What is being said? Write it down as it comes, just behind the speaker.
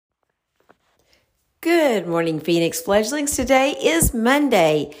Good morning, Phoenix fledglings. Today is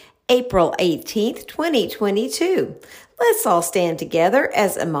Monday, April 18th, 2022. Let's all stand together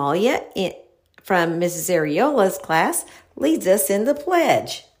as Amalia from Mrs. Ariola's class leads us in the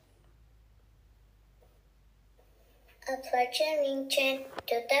pledge. I pledge allegiance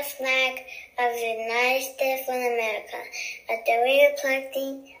to the flag of the United States of America, and to the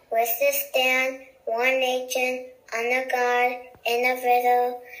republic which stands one nation, under God,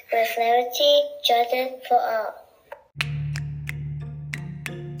 indivisible, with liberty, justice for all.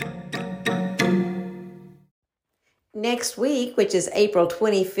 Next week, which is April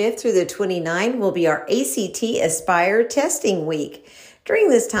 25th through the 29th, will be our ACT Aspire testing week. During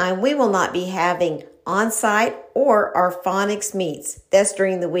this time, we will not be having on-site or our phonics meets. That's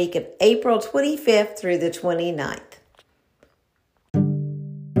during the week of April 25th through the 29th.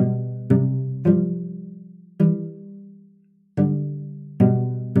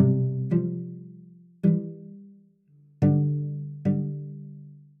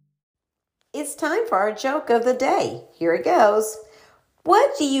 It's time for our joke of the day. Here it goes.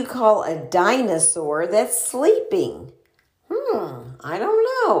 What do you call a dinosaur that's sleeping? I don't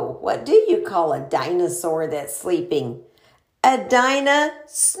know. What do you call a dinosaur that's sleeping? A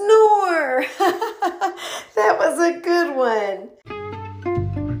dino-snore. That was a good one.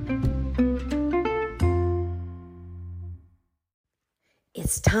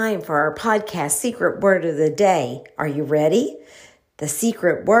 It's time for our podcast secret word of the day. Are you ready? The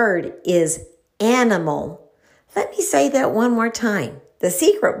secret word is animal. Let me say that one more time. The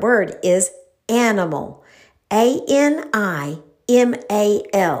secret word is animal. A-N-I-M-A-L.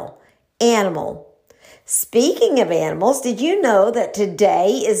 Animal. Speaking of animals, did you know that today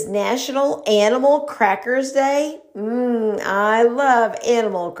is National Animal Crackers Day? I love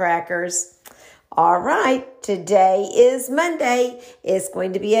animal crackers. All right, today is Monday. It's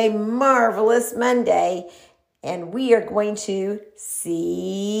going to be a marvelous Monday. And we are going to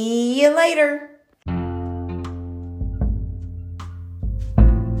see you later.